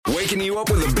Waking you up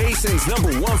with the Basin's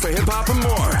 #1 for hip-hop and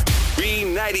more.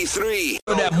 B93.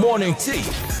 That morning tea.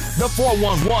 The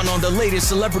 411 on the latest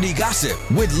celebrity gossip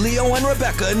with Leo and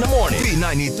Rebecca in the morning.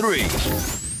 B93.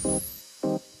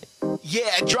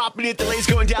 Yeah, dropping it. The lace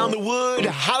going down the wood.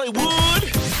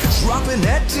 Hollywood. Dropping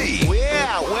that tea.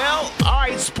 Yeah, well, all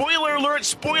right. Spoiler alert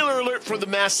for The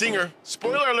Masked Singer.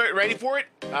 Spoiler alert. Ready for it?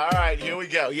 All right, here we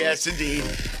go. Yes, indeed.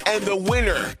 And the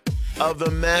winner of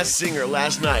The Masked Singer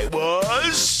last night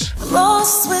was...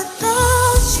 Lost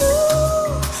without you,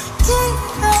 can't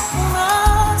help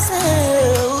myself.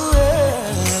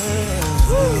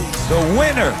 The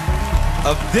winner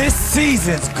of this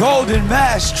season's Golden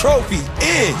Mask Trophy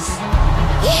is...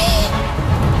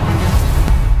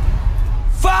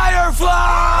 Firefly!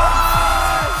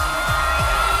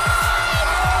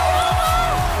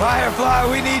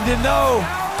 Firefly, we need to know.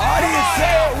 Audience,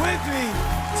 say it with me.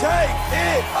 Take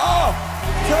it off.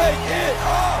 Take it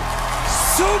off.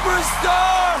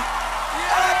 Superstar,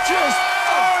 actress,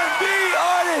 R&B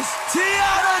artist,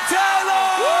 Tiana Taylor.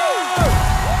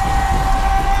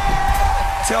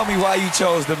 Tell me why you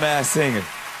chose The Masked Singer.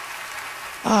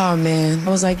 Oh man, I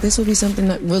was like, this would be something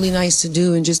really nice to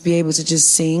do and just be able to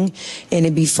just sing and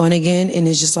it'd be fun again, and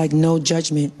it's just like no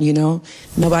judgment, you know?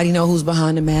 Nobody know who's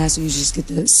behind the mask, so you just get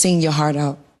to sing your heart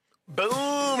out.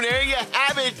 Boom, there you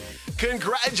have it.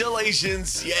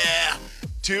 Congratulations, yeah,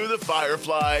 to the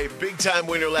Firefly. Big time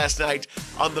winner last night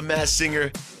on The Masked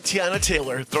Singer, Tiana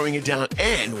Taylor throwing it down.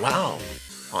 And wow,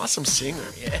 awesome singer,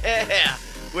 yeah.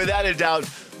 Without a doubt,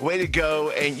 way to go.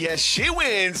 And yes, she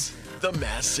wins The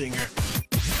Masked Singer.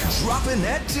 Dropping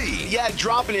that tea. Yeah,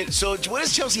 dropping it. So what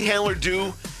does Chelsea Handler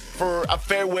do for a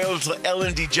farewell to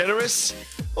Ellen DeGeneres?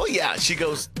 Oh, yeah, she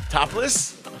goes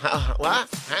topless. What?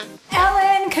 Huh?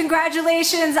 Ellen,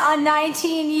 congratulations on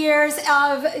 19 years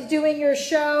of doing your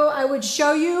show. I would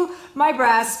show you my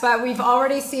breasts, but we've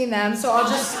already seen them. So I'll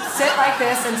just sit like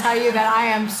this and tell you that I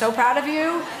am so proud of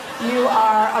you. You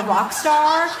are a rock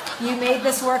star. You made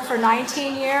this work for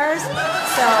 19 years. So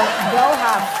go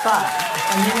have fun.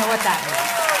 And you know what that means.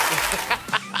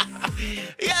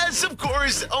 Yes, of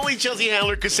course. Only Chelsea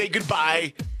Handler could say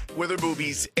goodbye with her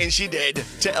boobies, and she did,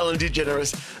 to Ellen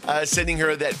DeGeneres, sending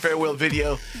her that farewell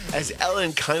video as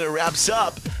Ellen kind of wraps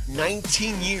up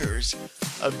 19 years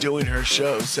of doing her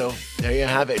show. So there you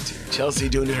have it. Chelsea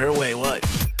doing it her way. What?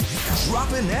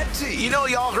 Dropping that tea. You know,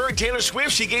 y'all heard Taylor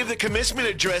Swift. She gave the commencement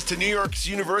address to New York's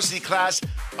University class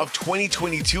of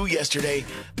 2022 yesterday.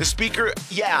 The speaker,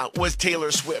 was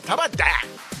Taylor Swift. How about that?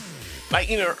 Like,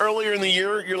 you know, earlier in the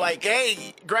year, you're like,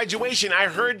 hey, graduation, I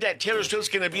heard that Taylor Swift's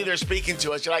going to be there speaking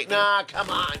to us. You're like, nah, come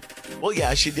on. Well,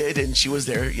 yeah, she did, and she was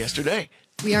there yesterday.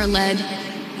 We are led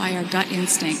by our gut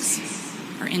instincts,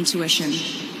 our intuition,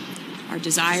 our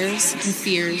desires and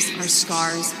fears, our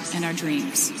scars and our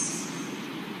dreams.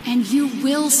 And you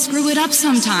will screw it up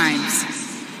sometimes.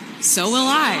 So will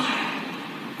I.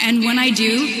 And when I do,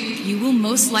 you will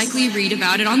most likely read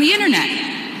about it on the internet.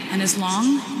 And as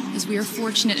long as we are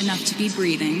fortunate enough to be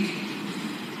breathing,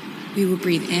 we will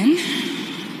breathe in,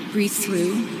 breathe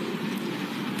through,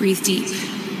 breathe deep,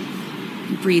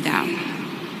 and breathe out.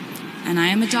 And I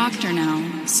am a doctor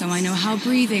now, so I know how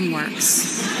breathing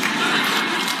works.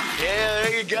 Yeah,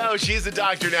 there you go. She's a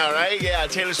doctor now, right? Yeah,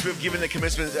 Taylor Swift giving the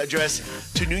commencement address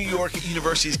to New York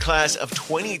University's class of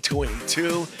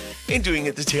 2022 and doing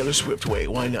it the Taylor Swift way.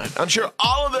 Why not? I'm sure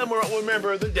all of them will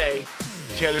remember the day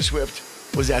Taylor Swift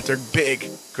was at their big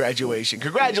graduation.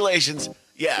 Congratulations,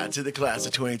 to the class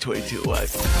of 2022. What?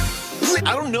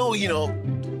 I don't know,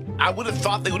 I would have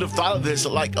thought they would have thought of this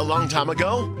like a long time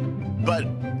ago, but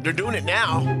they're doing it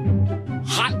now.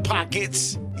 Hot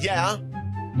Pockets, yeah.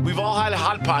 We've all had a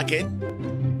Hot Pocket.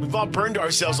 We've all burned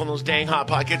ourselves on those dang Hot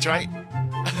Pockets, right?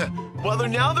 Well,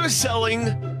 they're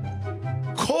selling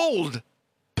cold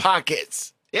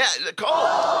pockets. Yeah, the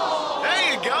cold.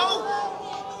 There you go.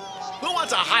 Who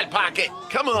wants a Hot Pocket?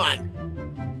 Come on.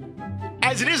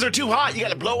 As it is, they're too hot. You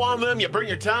got to blow on them. You burn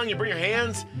your tongue. You burn your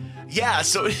hands. Yeah,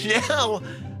 so now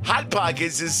Hot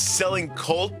Pockets is selling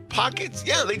cold pockets.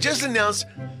 Yeah, they just announced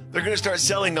they're going to start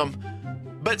selling them.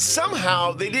 But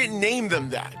somehow they didn't name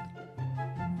them that.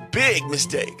 Big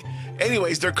mistake.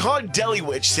 Anyways, they're called Deli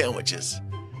Witch sandwiches.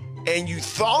 And you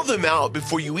thaw them out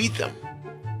before you eat them.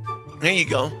 There you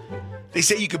go. They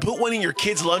say you can put one in your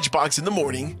kid's lunchbox in the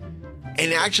morning,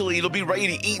 and actually it'll be ready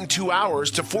to eat in 2 hours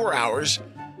to 4 hours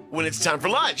when it's time for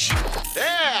lunch.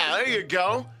 Yeah, there you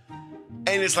go.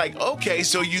 And it's like, okay,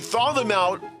 so you thaw them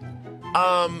out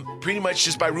pretty much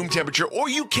just by room temperature, or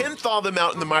you can thaw them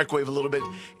out in the microwave a little bit.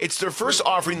 It's their first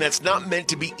offering that's not meant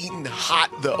to be eaten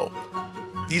hot, though.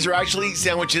 These are actually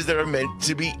sandwiches that are meant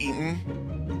to be eaten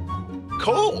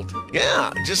cold.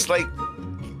 Yeah, just like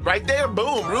right there,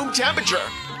 boom, room temperature.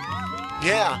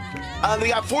 Yeah. They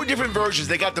got 4 different versions.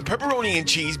 They got the pepperoni and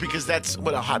cheese because that's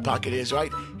what a Hot Pocket is,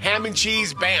 right? Ham and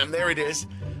cheese, bam, there it is.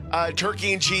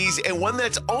 Turkey and cheese, and one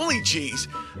that's only cheese.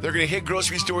 They're going to hit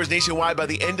grocery stores nationwide by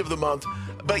the end of the month.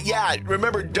 But yeah,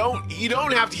 remember, you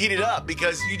don't have to heat it up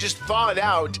because you just thaw it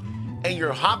out and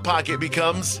your Hot Pocket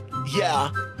becomes,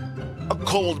 a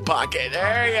cold pocket.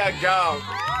 There you go.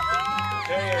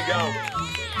 There you go.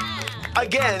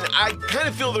 Again, I kind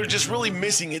of feel they're just really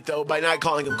missing it, though, by not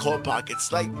calling them cold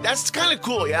pockets. Like, that's kind of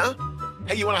cool, yeah?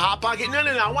 Hey, you want a Hot Pocket? No,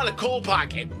 I want a cold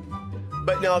pocket.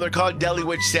 But no, they're called deli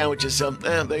wedge sandwiches, so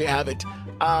there you have it.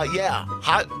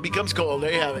 Hot becomes cold.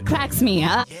 There you have it. Cracks me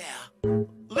up. Yeah.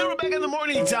 Little Rebecca in the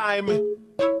morning time.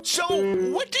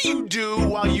 So, what do you do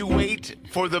while you wait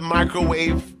for the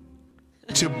microwave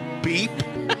to beep?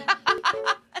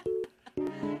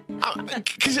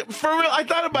 Because for real, I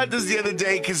thought about this the other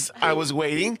day because I was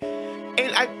waiting,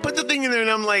 and I put the thing in there, and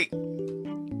I'm like,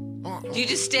 do you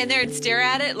just stand there and stare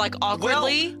at it like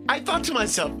awkwardly? Well, I thought to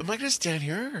myself, am I going to stand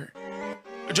here?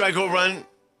 Or do I go run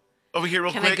over here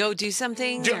real quick? Can I go do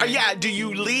something? Do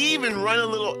you leave and run a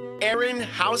little errand,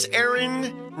 house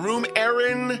errand, room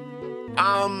errand?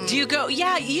 Do you go,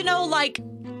 like,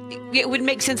 it would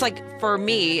make sense, like, for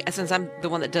me, since I'm the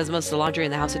one that does most of the laundry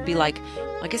in the house, it'd be like,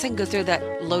 I guess I can go through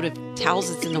that load of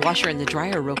towels that's in the washer and the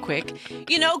dryer real quick.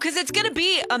 Because it's going to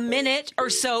be a minute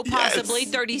or so, possibly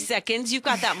 30 seconds. You've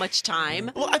got that much time.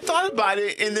 Well, I thought about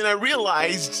it, and then I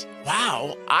realized,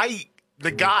 wow,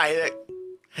 the guy that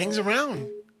hangs around.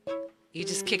 You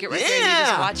just kick it right there and you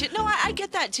just watch it? No, I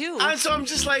get that, too. So I'm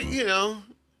just like,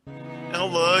 I'll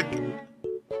look.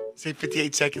 Say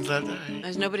 58 seconds left. Right.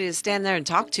 There's nobody to stand there and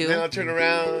talk to. Then I'll turn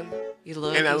around. You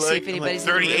look and I look, see if anybody's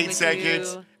like 38 in the room with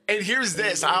seconds. you. And here's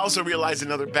this. I also realized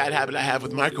another bad habit I have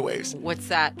with microwaves. What's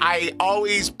that? I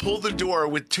always pull the door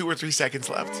with 2 or 3 seconds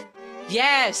left.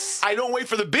 Yes. I don't wait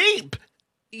for the beep.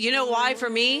 You know why for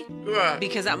me?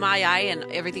 Because at my eye and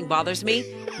everything bothers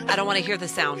me. I don't want to hear the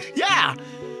sound. Yeah.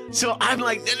 So I'm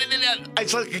like, no.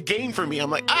 It's like a game for me.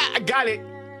 I'm like, I got it.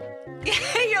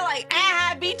 You're like,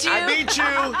 I beat you.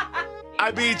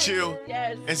 I beat you.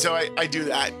 Yes. And so I do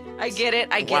that. I get it.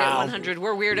 100.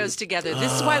 We're weirdos together.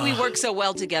 This is why we work so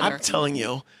well together. I'm telling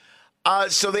you.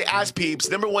 So they asked peeps.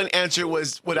 Number 1 answer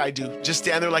was what I do. Just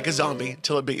stand there like a zombie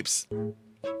till it beeps.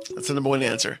 That's the number 1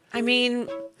 answer. I mean,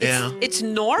 it's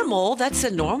normal. That's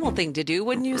a normal thing to do,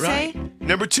 wouldn't you say?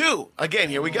 Number 2. Again,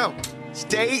 here we go.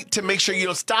 Stay to make sure you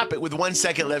don't stop it with 1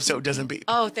 second left so it doesn't beep.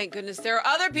 Oh, thank goodness. There are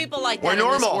other people like that in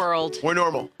this world. We're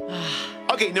normal.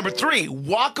 Okay, number 3.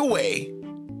 Walk away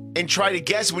and try to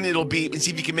guess when it'll beep and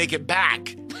see if you can make it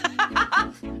back.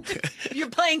 You're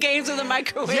playing games with a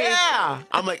microwave. Yeah.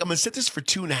 I'm like, I'm going to set this for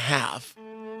 2.5.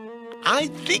 I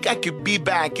think I could be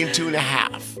back in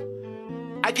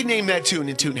 2.5. I can name that tune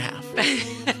in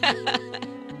 2.5.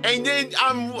 And then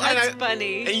That's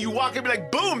funny. And you walk and be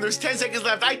like, boom, there's 10 seconds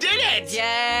left. I did it.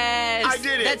 Yes. I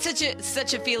did it. That's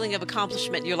such a feeling of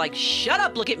accomplishment. You're like, shut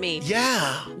up, look at me.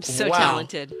 Yeah. I'm so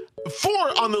talented.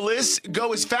 4 on the list,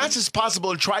 go as fast as possible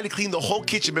and try to clean the whole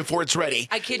kitchen before it's ready.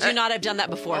 I kid you not, I've done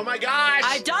that before. Oh my gosh.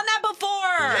 I've done that before.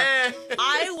 Yeah.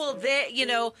 I will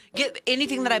get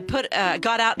anything that I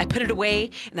got out, I put it away,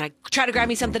 and then I try to grab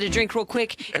me something to drink real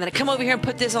quick, and then I come over here and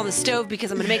put this on the stove because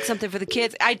I'm going to make something for the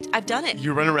kids. I've done it.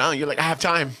 You run around, you're like, I have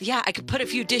time. Yeah, I could put a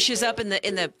few dishes up in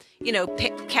the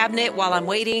cabinet while I'm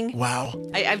waiting. Wow.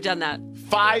 I've done that.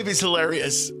 5 is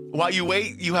hilarious. While you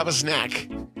wait, you have a snack.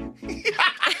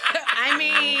 I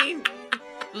mean,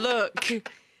 look,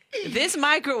 this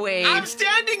microwave. I'm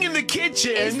standing in the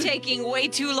kitchen. Is taking way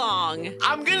too long.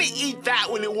 I'm going to eat that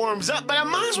when it warms up, but I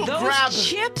might as well grab. Those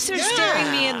chips are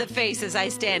staring me in the face as I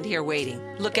stand here waiting.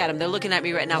 Look at them. They're looking at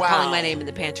me right now, calling my name in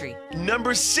the pantry.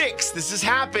 Number 6. This has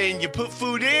happened. You put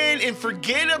food in and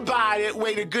forget about it.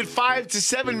 Wait a good 5 to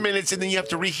 7 minutes, and then you have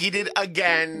to reheat it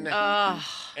again.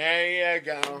 There you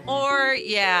go. Or,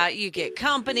 you get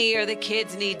company or the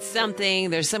kids need something.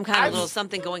 There's some kind of little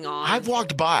something going on. I've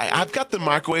walked by. I've got the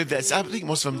microwave I think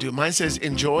most of them do. Mine says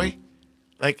enjoy.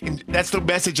 Like, that's the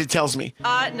message it tells me.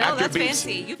 No, that's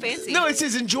fancy. You fancy. No, it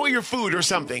says enjoy your food or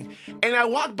something. And I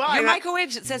walk by. Your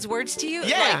microwave says words to you?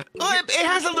 Yeah. It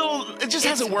has a little, it just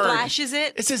has a word. Flashes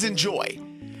it? It says enjoy.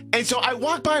 And so I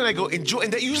walk by and I go, enjoy.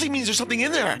 And that usually means there's something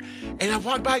in there. And I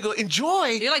walk by and go, enjoy.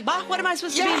 You're like, Bach, what am I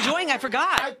supposed to be enjoying? I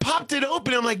forgot. I popped it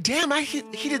open. I'm like, damn, I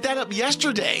heated that up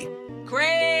yesterday.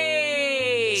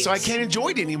 Great. So I can't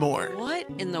enjoy it anymore. What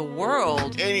in the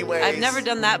world? Anyways. I've never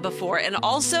done that before. And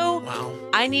also,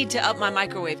 I need to up my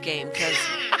microwave game because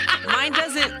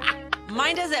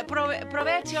Mine doesn't.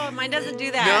 Provecho. Mine doesn't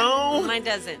do that. No? Mine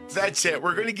doesn't. That's it.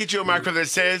 We're going to get you a microphone that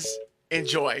says,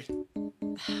 enjoy.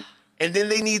 And then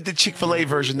they need the Chick-fil-A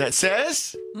version that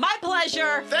says, my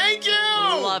pleasure. Thank you.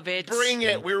 Love it. Bring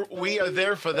it. We are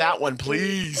there for that one,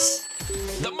 please.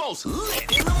 The most lit.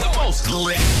 The most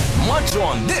lit. Munch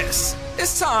on this.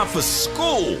 It's time for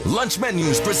school. Lunch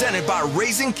menus presented by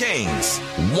Raising Cane's.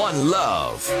 One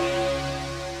Love.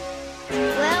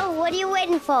 Well, what are you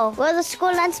waiting for? We're the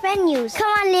school lunch menus. Come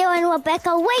on, Leo and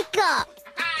Rebecca, wake up!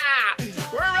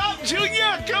 We're up,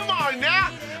 Junior. Come on now.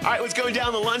 All right, what's going down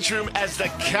in the lunchroom as the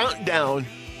countdown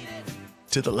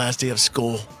to the last day of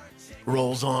school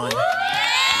rolls on?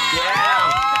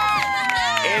 Yeah.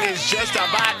 It is just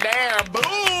about there.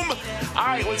 Boom. All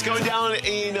right, what's going down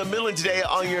in Midland today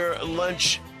on your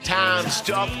lunch time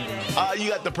stuff? You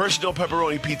got the personal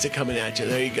pepperoni pizza coming at you.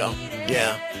 There you go.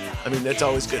 Yeah. I mean, that's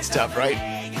always good stuff, right?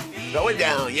 Throw it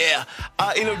down, yeah.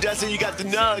 Dustin, you got the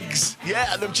nugs.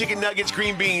 Yeah, them chicken nuggets,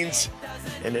 green beans,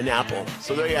 and an apple.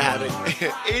 So there you have it.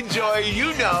 Enjoy,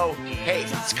 Hey,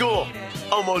 school,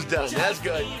 almost done. That's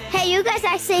good. Hey, you guys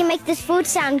actually make this food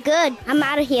sound good. I'm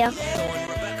out of here.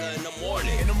 Rebecca in the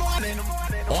morning.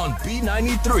 On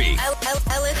B93.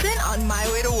 I listen on my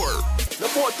way to work. The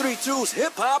 432's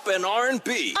hip hop and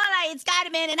R&B. Hola, it's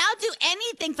Carmen, and I'll do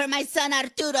anything for my son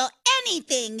Arturo.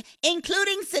 Anything,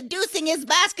 including seducing his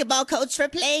basketball coach for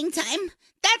playing time.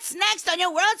 That's next on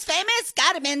your world's famous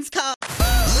Carmen's Call.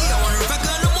 Leo and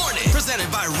Rebecca in the morning.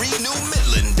 Presented by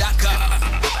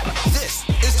RenewMidland.com. This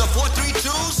is the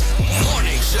 432's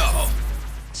Morning Show.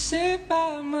 Sit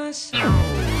by myself.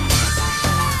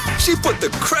 She put the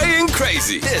cray in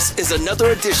crazy. This is another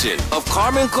edition of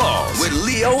Carmen Calls with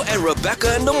Leo and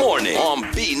Rebecca in the morning on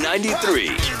B93.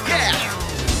 Yeah.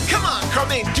 Come on,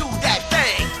 Carmen, do that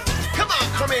thing. Come on,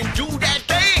 Carmen, do that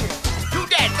thing. Do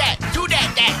that.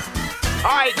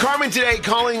 All right, Carmen today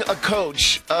calling a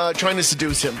coach, trying to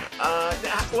seduce him.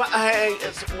 What?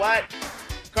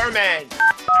 Carmen,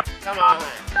 come on.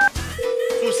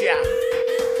 Sucia.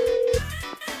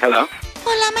 Hello?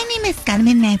 Hola, my name is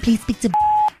Carmen. May I please speak to...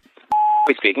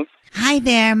 Who's speaking? Hi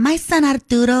there. My son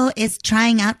Arturo is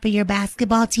trying out for your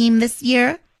basketball team this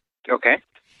year. Okay.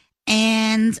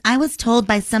 And I was told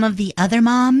by some of the other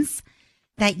moms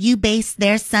that you base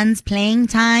their son's playing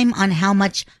time on how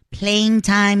much playing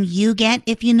time you get,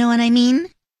 if you know what I mean.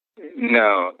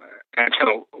 No.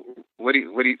 Actually, what are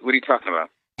you talking about?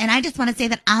 And I just want to say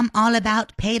that I'm all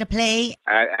about pay to play.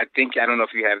 I don't know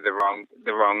if you have the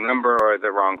wrong number or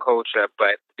the wrong coach,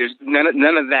 but there's none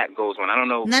of that goes on. I don't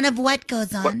know. None of what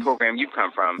goes on? What program you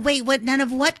come from? Wait, what? None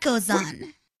of what goes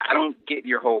on? I don't get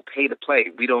your whole pay to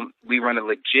play. We run a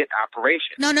legit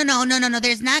operation. No.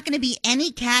 There's not going to be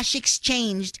any cash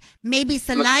exchanged. Maybe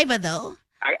saliva, though.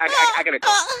 I gotta go.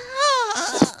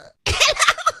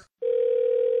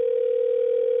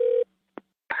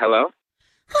 Hello?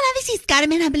 Hola, this is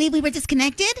Carmen. I believe we were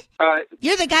disconnected.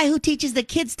 You're the guy who teaches the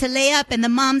kids to lay up and the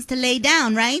moms to lay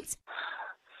down, right?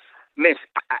 Miss,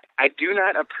 I do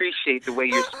not appreciate the way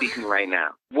you're speaking right now.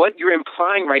 What you're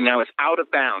implying right now is out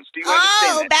of bounds. Do you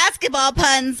understand that? Basketball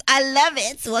puns. I love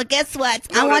it. Well, guess what?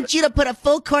 I want you to put a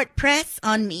full court press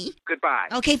on me. Goodbye.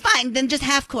 Okay, fine. Then just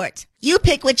half court. You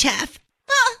pick which half.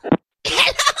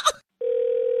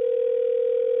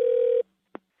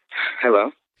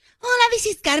 Hello? Hola, this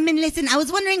is Carmen. Listen, I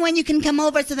was wondering when you can come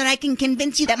over so that I can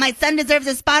convince you that my son deserves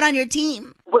a spot on your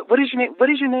team. What is your name? What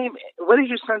is your name? What is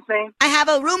your son's name? I have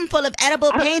a room full of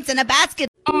edible paints and a basket.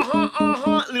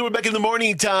 Little Rebecca in the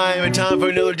morning time, and time for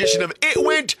another edition of It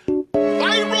Went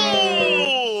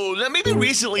Viral. Now, maybe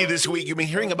recently this week you've been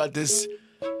hearing about this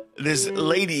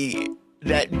lady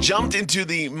that jumped into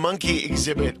the monkey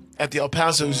exhibit at the El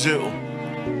Paso Zoo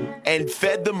and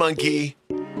fed the monkey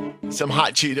some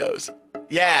hot Cheetos.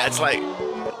 Yeah, it's like,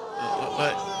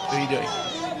 what are you doing?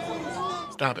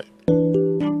 Stop it.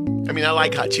 I mean, I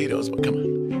like hot Cheetos, but come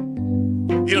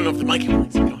on. You don't know if the monkey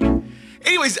likes it. Come on.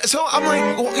 Anyways, so I'm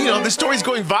like, well, the story's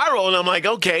going viral, and I'm like,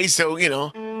 okay, so,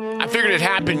 I figured it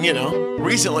happened,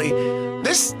 recently.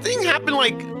 This thing happened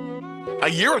like a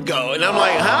year ago, and I'm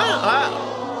like,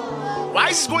 why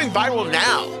is this going viral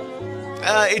now?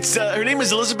 Her name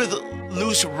is Elizabeth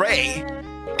Luce Ray,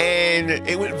 and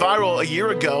it went viral a year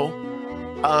ago.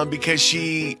 Because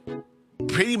she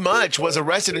pretty much was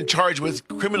arrested and charged with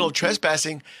criminal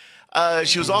trespassing.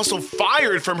 She was also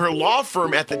fired from her law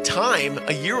firm at the time,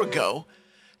 a year ago.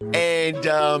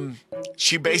 And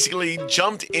she basically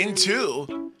jumped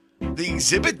into the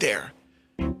exhibit there.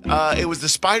 It was the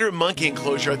spider monkey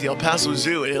enclosure at the El Paso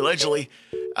Zoo. And allegedly,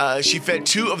 she fed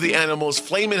two of the animals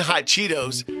Flaming Hot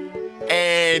Cheetos.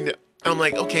 And I'm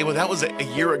like, okay, well, that was a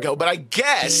year ago. But I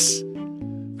guess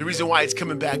the reason why it's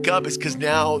coming back up is because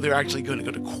now they're actually going to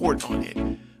go to court on it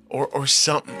or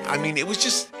something. I mean, I'm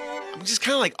just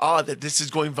kind of like odd that this is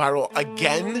going viral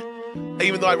again,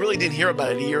 even though I really didn't hear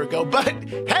about it a year ago. But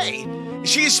hey,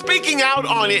 she's speaking out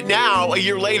on it now a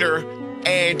year later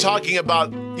and talking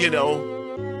about,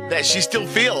 that she still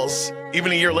feels,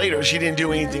 even a year later, she didn't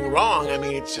do anything wrong. I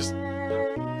mean, it's just,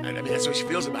 that's what she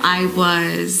feels about it. I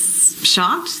was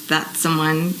shocked that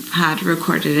someone had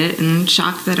recorded it and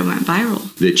shocked that it went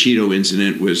viral. The Cheeto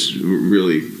incident was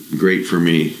really great for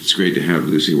me. It's great to have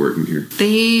Lucy working here.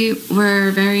 They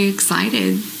were very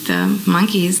excited, the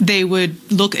monkeys. They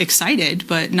would look excited,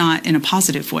 but not in a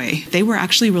positive way. They were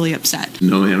actually really upset.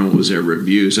 No animal was ever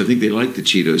abused. I think they liked the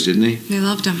Cheetos, didn't they? They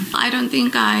loved them. I don't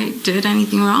think I did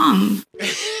anything wrong.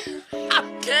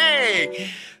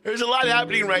 Okay. There's a lot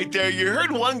happening right there. You heard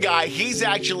one guy. He's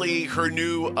actually her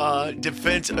new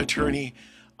defense attorney,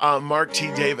 Mark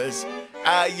T. Davis.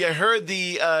 You heard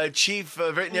the chief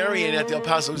veterinarian at the El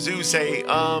Paso Zoo say,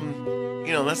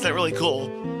 that's not really cool.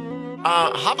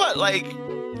 How about,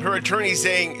 her attorney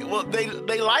saying, well,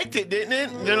 they liked it, didn't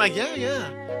it? And they're like, yeah.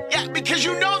 Yeah, because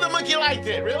the monkey liked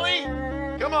it. Really?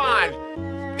 Come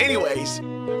on. Anyways.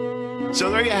 So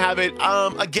there you have it.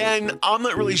 Again, I'm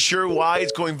not really sure why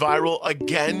it's going viral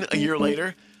again a year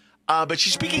later, but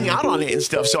she's speaking out on it and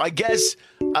stuff. So I guess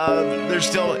they're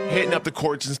still hitting up the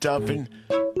courts and stuff, and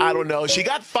I don't know. She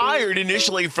got fired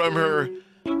initially from her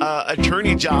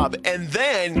attorney job and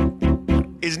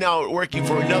then is now working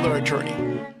for another attorney.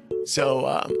 So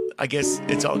I guess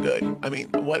it's all good. I mean,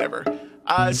 whatever.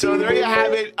 So there you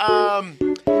have it.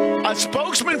 A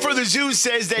spokesman for the zoo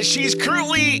says that she's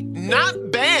currently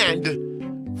not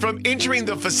banned from entering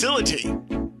the facility.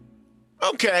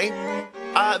 Okay.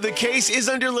 The case is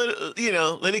under,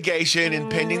 litigation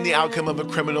and pending the outcome of a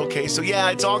criminal case. So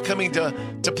yeah, it's all coming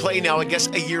to play now, I guess,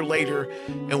 a year later,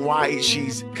 and why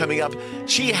she's coming up.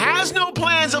 She has no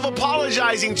plans of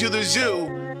apologizing to the zoo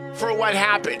for what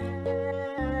happened.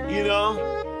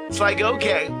 It's like,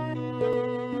 okay.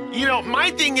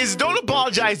 My thing is, don't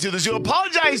apologize to the zoo.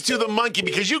 Apologize to the monkey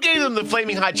because you gave them the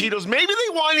Flaming Hot Cheetos. Maybe they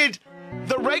wanted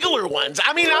the regular ones.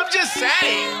 I mean, I'm just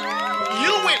saying.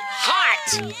 You went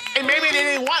hot, and maybe they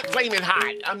didn't want Flaming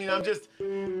Hot. I mean,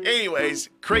 Anyways,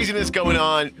 craziness going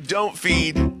on. Don't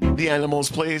feed the animals,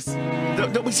 please.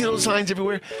 Don't we see those signs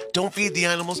everywhere? Don't feed the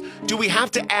animals. Do we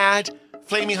have to add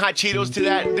Flaming Hot Cheetos to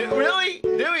that? Really?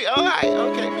 Do we? All right.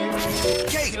 Okay.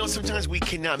 Okay. Sometimes we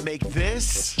cannot make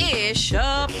this. Ish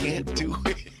up. Can't do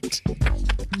it.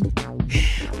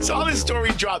 Saw this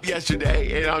story drop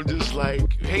yesterday, and I'm just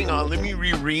like, hang on, let me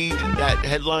reread that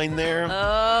headline there.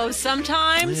 Oh,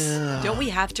 sometimes don't we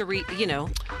have to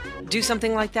do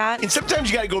something like that? And sometimes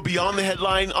you got to go beyond the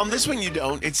headline. On this one, you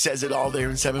don't. It says it all there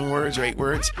in 7 words or 8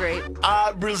 words. Great.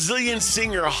 Brazilian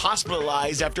singer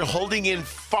hospitalized after holding in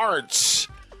farts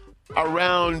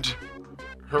around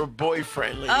her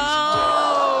boyfriend. Ladies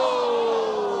no.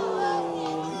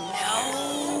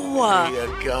 There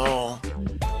you go.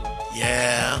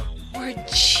 Yeah. Poor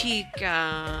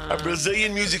chica. A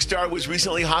Brazilian music star was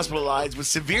recently hospitalized with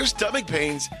severe stomach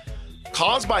pains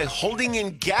caused by holding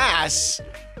in gas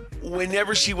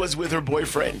whenever she was with her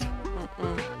boyfriend.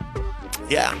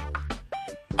 Yeah.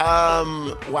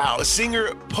 Wow.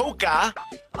 Singer Polka.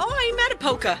 Oh, I met a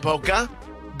Polka. Polka,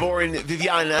 born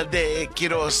Viviana de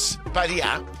Quiros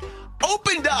Paria,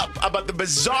 opened up about the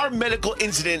bizarre medical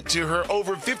incident to her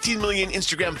over 15 million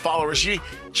Instagram followers. She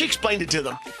explained it to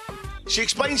them. She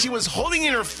explained she was holding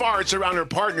in her farts around her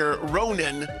partner,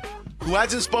 Ronan, who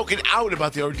hasn't spoken out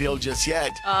about the ordeal just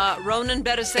yet. Ronan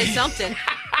better say something.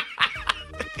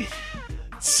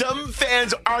 Some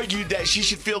fans argued that she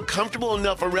should feel comfortable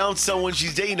enough around someone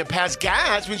she's dating to pass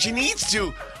gas when she needs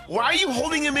to. Why are you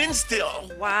holding him in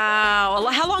still? Wow.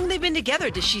 How long have they been together?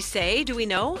 Does she say? Do we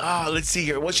know? Let's see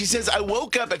here. Well, she says, I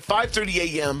woke up at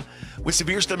 5:30 a.m. with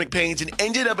severe stomach pains and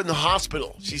ended up in the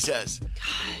hospital, she says.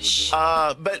 Gosh.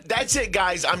 But that's it,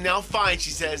 guys. I'm now fine,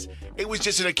 she says. It was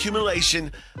just an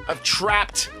accumulation of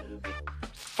trapped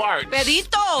farts.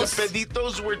 Peditos. The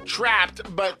peditos were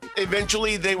trapped, but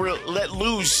eventually they were let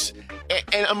loose.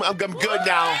 And I'm good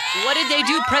now. What did they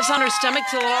do? Press on her stomach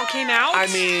till it all came out? I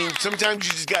mean, sometimes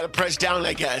you just gotta press down,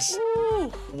 I guess.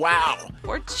 Ooh. Wow.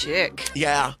 Poor chick.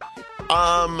 Yeah.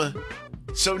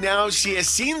 So now she has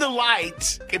seen the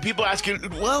light, and people ask her,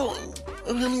 well,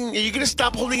 are you gonna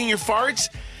stop holding in your farts?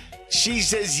 She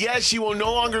says yes, she will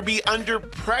no longer be under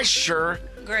pressure.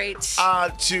 Great.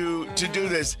 To do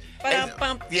this.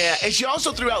 And she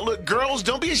also threw out, look, girls,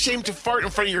 don't be ashamed to fart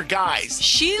in front of your guys.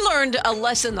 She learned a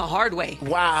lesson the hard way.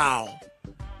 Wow.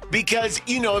 Because,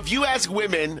 if you ask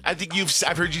women, I think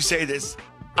I've heard you say this,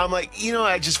 I'm like,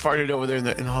 I just farted over there in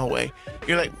the hallway.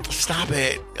 You're like, stop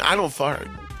it. I don't fart.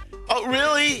 Oh,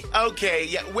 really? Okay.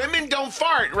 Yeah. Women don't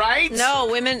fart, right? No,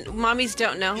 mommies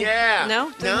don't know. Yeah.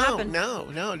 No? Doesn't happen.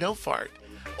 No, don't fart.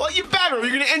 Well, you better.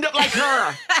 You're going to end up like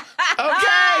her.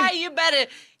 Okay? You better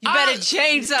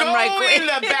change something right quick. Go in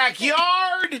the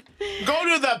backyard.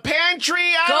 Go to the pantry.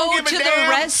 I don't give a damn. Go to the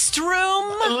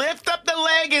restroom. Lift up the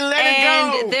leg and let it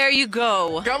go. And there you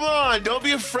go. Come on. Don't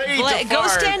be afraid to fart. Go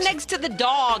stand next to the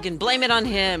dog and blame it on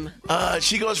him.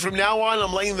 She goes, from now on,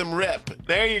 I'm letting them rip.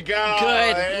 There you go.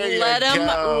 Good. Let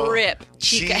them rip.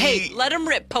 Hey, let them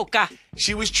rip, Polka.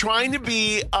 She was trying to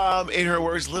be, in her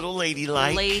words, little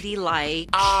ladylike. Ladylike.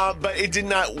 But it did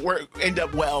not end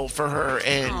up well for her.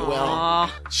 And,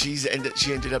 she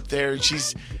ended up there.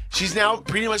 She's now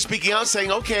pretty much speaking out, saying,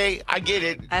 okay, I get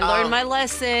it. I learned my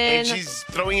lesson. And she's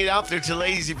throwing it out there to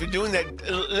ladies. If you're doing that,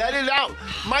 let it out.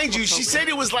 Mind you, she said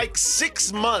it was like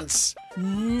 6 months.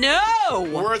 No.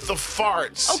 Worth of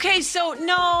farts. Okay, so,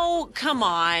 no, come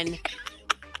on.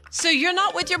 So you're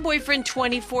not with your boyfriend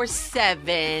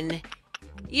 24/7.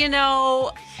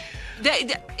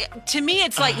 To me,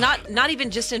 it's like not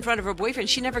even just in front of her boyfriend.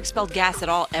 She never expelled gas at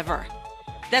all, ever.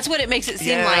 That's what it makes it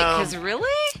seem like. Because really?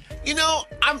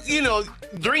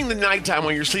 During the nighttime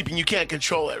when you're sleeping, you can't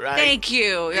control it, right? Thank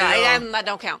you. That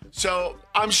don't count. So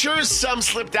I'm sure some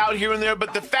slipped out here and there,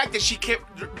 but the fact that she kept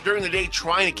during the day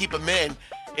trying to keep them in,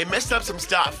 it messed up some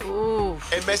stuff. Ooh.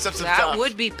 It messed up some stuff. That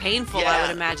would be painful, I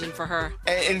would imagine, for her.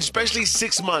 And especially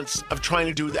 6 months of trying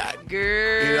to do that.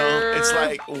 Girl. It's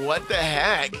like, what the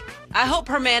heck? I hope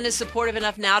her man is supportive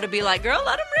enough now to be like, girl,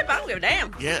 let him rip. I don't give a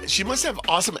damn. Yeah, she must have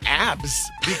awesome abs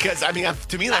because,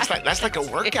 to me, that's like a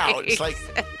workout. It's like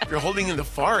you're holding in the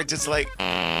farts. It's like,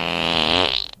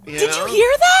 Did you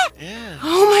hear that? Yeah.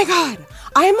 Oh, my God.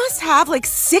 I must have like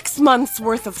 6 months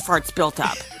worth of farts built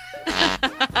up.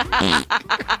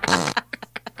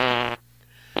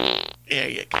 There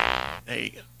you go.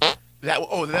 That was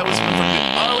one from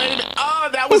wait a minute. Oh,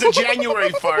 that was a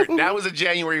January fart. That was a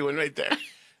January one right there.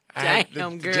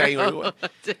 Damn, girl. January one.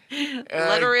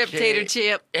 Let her rip, Tater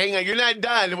Chip. Hang on, you're not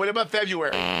done. What about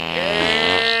February?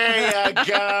 There you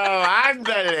go. I'm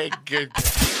done it. Good.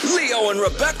 Leo and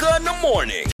Rebecca in the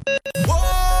morning.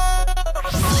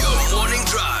 Your morning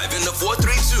drive in the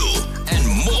 432 and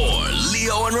more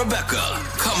Leo and Rebecca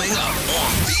coming up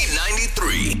on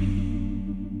B93.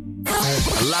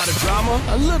 A lot of drama,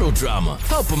 a little drama.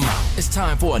 Help them out. It's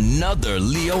time for another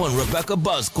Leo and Rebecca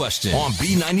Buzz question on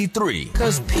B93.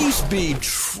 Cause peace be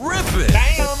tripping.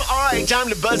 Damn. All right, time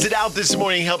to buzz it out this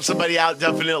morning. Help somebody out,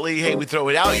 definitely. Hey, we throw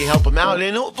it out, you help them out,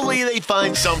 and hopefully they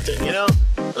find something, A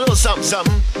little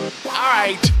something. All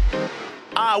right.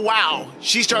 Wow.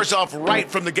 She starts off right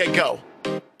from the get-go.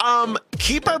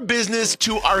 Keep our business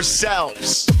to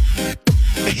ourselves.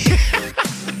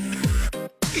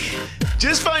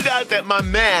 Just find out that my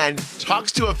man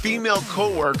talks to a female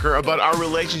coworker about our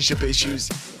relationship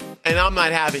issues, and I'm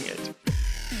not having it.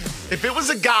 If it was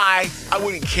a guy, I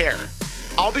wouldn't care.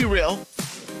 I'll be real,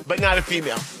 but not a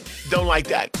female. Don't like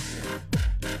that.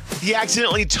 He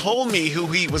accidentally told me who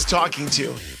he was talking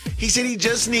to. He said he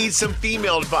just needs some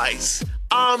female advice.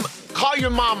 Call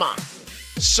your mama.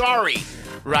 Sorry,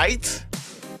 right?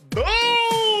 Boom!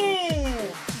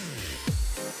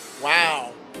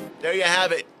 Wow. There you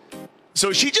have it.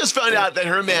 So she just found out that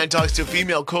her man talks to a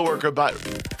female coworker about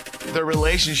their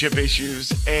relationship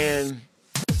issues, and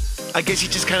I guess he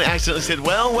just kind of accidentally said,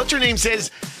 well, what's her name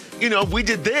says, we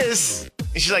did this.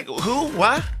 And she's like, who?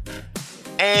 What?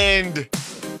 And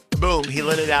boom, he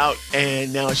let it out,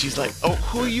 and now she's like,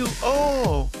 who are you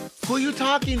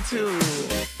talking to?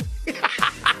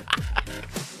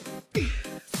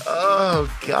 Oh,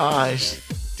 gosh.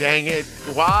 Dang it.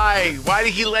 Why? Why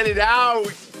did he let it out?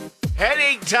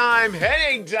 Headache time.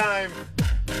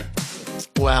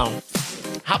 Well,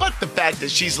 how about the fact that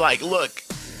she's like, look,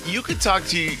 you could talk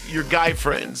to your guy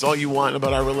friends all you want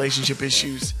about our relationship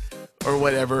issues or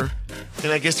whatever.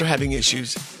 And I guess they're having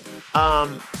issues.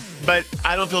 But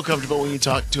I don't feel comfortable when you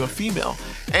talk to a female.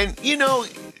 And,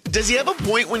 does he have a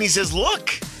point when he says,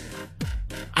 look,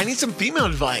 I need some female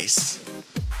advice?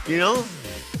 Yeah,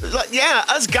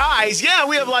 us guys,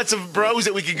 we have lots of bros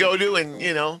that we could go to and,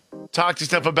 talk to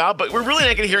stuff about, but we're really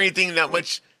not going to hear anything that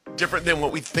much different than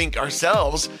what we think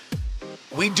ourselves.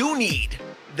 We do need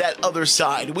that other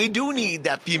side. We do need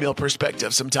that female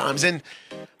perspective sometimes. And,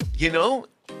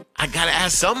 I got to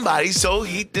ask somebody. So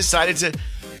he decided to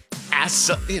ask,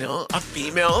 a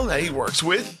female that he works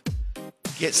with,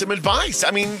 get some advice.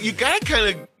 I mean, you got to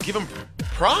kind of give him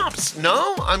props,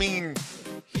 no? I mean,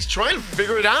 he's trying to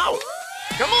figure it out.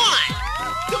 Come on.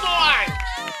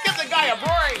 Give the guy a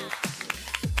break.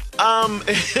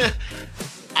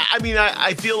 I mean,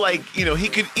 I feel like, he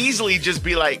could easily just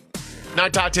be like,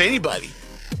 not talk to anybody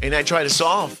and not try to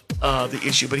solve the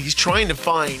issue. But he's trying to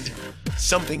find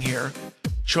something here,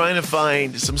 trying to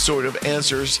find some sort of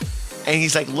answers. And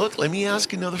he's like, look, let me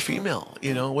ask another female.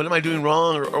 What am I doing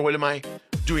wrong, or what am I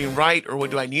doing right, or what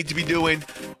do I need to be doing,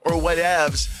 or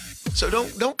whatevs. So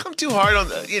don't come too hard on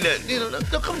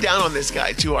don't come down on this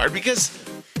guy too hard, because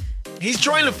he's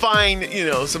trying to find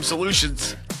some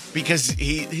solutions, because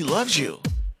he loves you.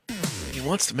 He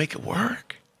wants to make it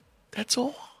work. That's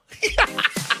all.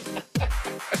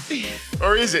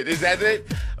 Or is it? Is that it?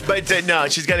 But no,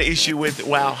 she's got an issue with,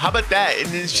 wow, how about that? And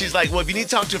then she's like, well, if you need to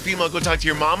talk to a female, go talk to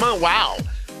your mama. Wow.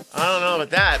 I don't know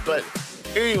about that. But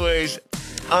anyways,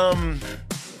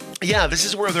 yeah, this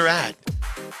is where they're at.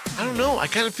 I don't know. I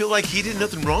kind of feel like he did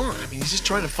nothing wrong. I mean, he's just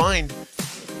trying to find,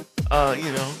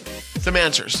 some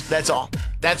answers. That's all.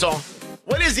 That's all.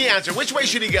 What is the answer? Which way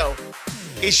should he go?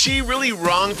 Is she really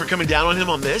wrong for coming down on him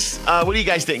on this? What do you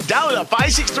guys think? Dial it up,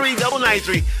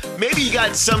 563-993. Maybe you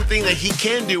got something that he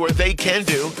can do or they can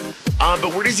do.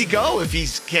 But where does he go if he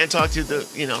can't talk to the,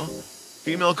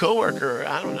 female coworker?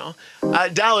 I don't know.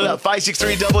 Dial it up,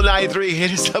 563-993.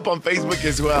 Hit us up on Facebook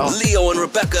as well. Leo and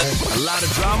Rebecca. A lot of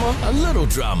drama, a little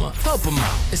drama. Help them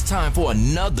out. It's time for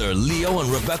another Leo and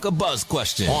Rebecca Buzz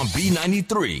question on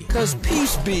B93. Because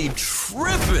peace be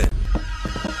tripping.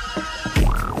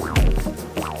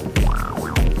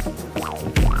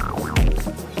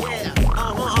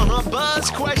 Buzz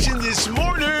question this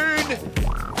morning.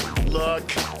 Look,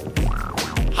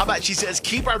 how about she says,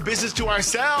 keep our business to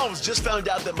ourselves. Just found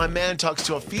out that my man talks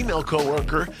to a female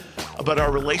coworker about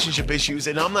our relationship issues,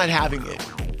 and I'm not having it.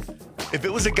 If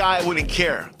it was a guy, I wouldn't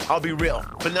care. I'll be real,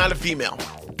 but not a female.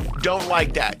 Don't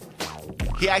like that.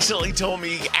 He accidentally told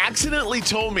me.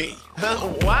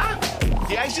 What?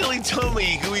 He accidentally told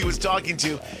me who he was talking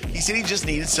to. He said he just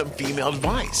needed some female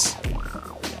advice.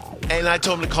 And I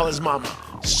told him to call his mama.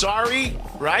 Sorry,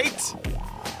 right?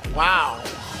 Wow.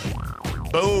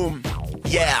 Boom.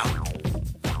 Yeah.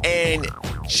 And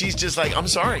she's just like, I'm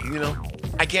sorry,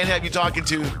 I can't have you talking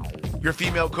to your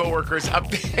female coworkers up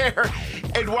there.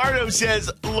 Eduardo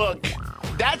says, look,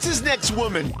 that's his next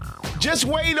woman. Just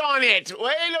wait on it.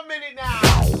 Wait a minute now.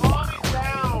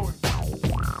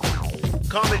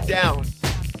 Calm it down.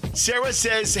 Sarah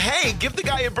says, hey, give the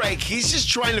guy a break. He's just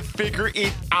trying to figure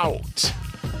it out.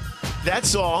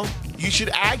 That's all. You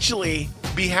should actually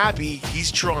be happy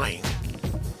he's trying.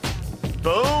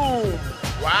 Boom.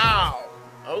 Wow.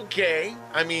 Okay.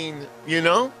 I mean,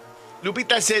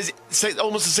 Lupita says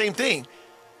almost the same thing.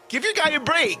 Give your guy a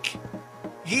break.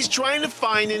 He's trying to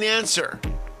find an answer.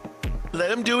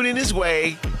 Let him do it in his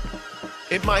way.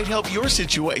 It might help your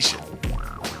situation.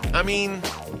 I mean,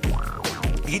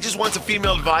 he just wants a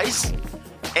female advice.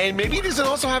 And maybe he doesn't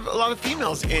also have a lot of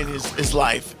females in his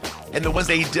life. And the ones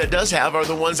that he does have are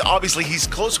the ones, obviously, he's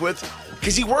close with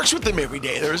because he works with them every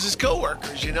day. There's his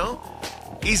coworkers,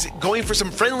 He's going for some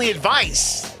friendly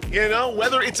advice,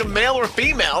 Whether it's a male or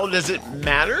female, does it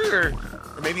matter?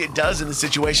 Or maybe it does in the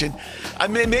situation. I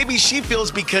mean, maybe she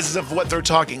feels because of what they're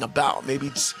talking about. Maybe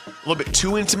it's a little bit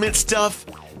too intimate stuff,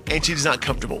 and she's not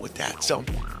comfortable with that. So,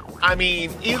 I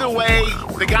mean, either way,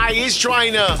 the guy is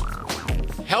trying to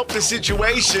help the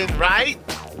situation, right?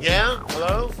 Yeah?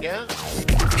 Hello? Yeah?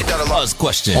 Hit that Buzz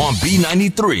question on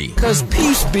B93. Because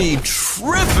peace be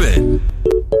tripping.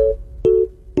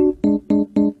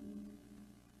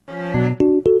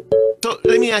 So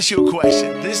let me ask you a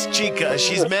question. This chica,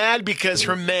 she's mad because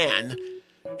her man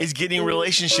is getting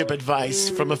relationship advice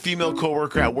from a female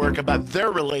coworker at work about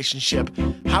their relationship.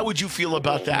 How would you feel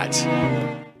about that?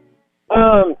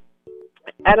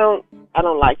 I don't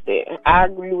like that. I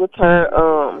agree with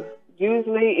her.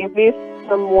 Usually, if it's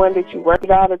someone that you work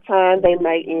with all the time, they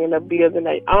may end up building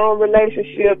their own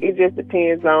relationship. It just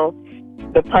depends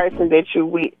on the person that you're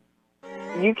with.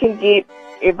 You can get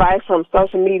advice from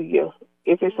social media.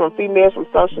 If it's from females from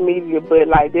social media, but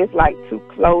that's too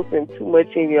close and too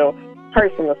much in your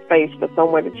personal space for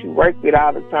someone that you work with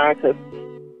all the time, because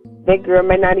that girl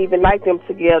may not even like them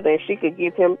together, and she could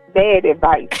give him bad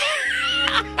advice.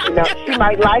 She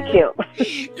might like him.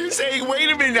 You're saying, wait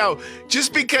a minute now,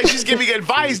 just because she's giving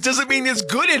advice doesn't mean it's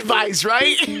good advice,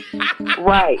 right?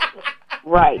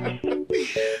 Right.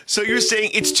 So you're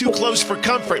saying it's too close for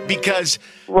comfort because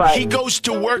he goes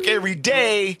to work every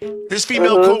day, this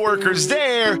female coworker's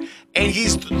there, and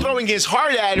he's throwing his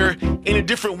heart at her in a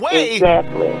different way.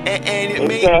 Exactly.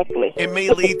 And it may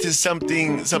lead to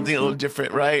something a little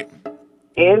different, right?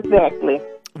 Exactly.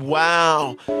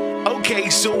 Wow. Okay,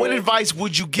 so what advice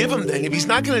would you give him then? If he's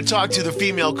not going to talk to the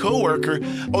female coworker,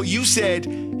 you said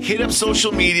hit up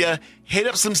social media, hit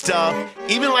up some stuff,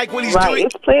 even like what he's doing.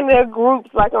 It's plenty of groups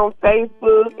like on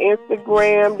Facebook,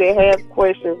 Instagram that have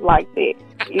questions like that.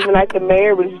 Even like the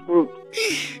marriage group.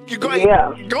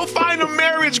 Go find a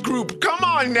marriage group. Come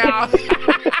on now.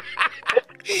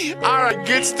 All right,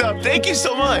 good stuff. Thank you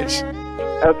so much.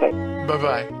 Okay.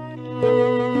 Bye-bye.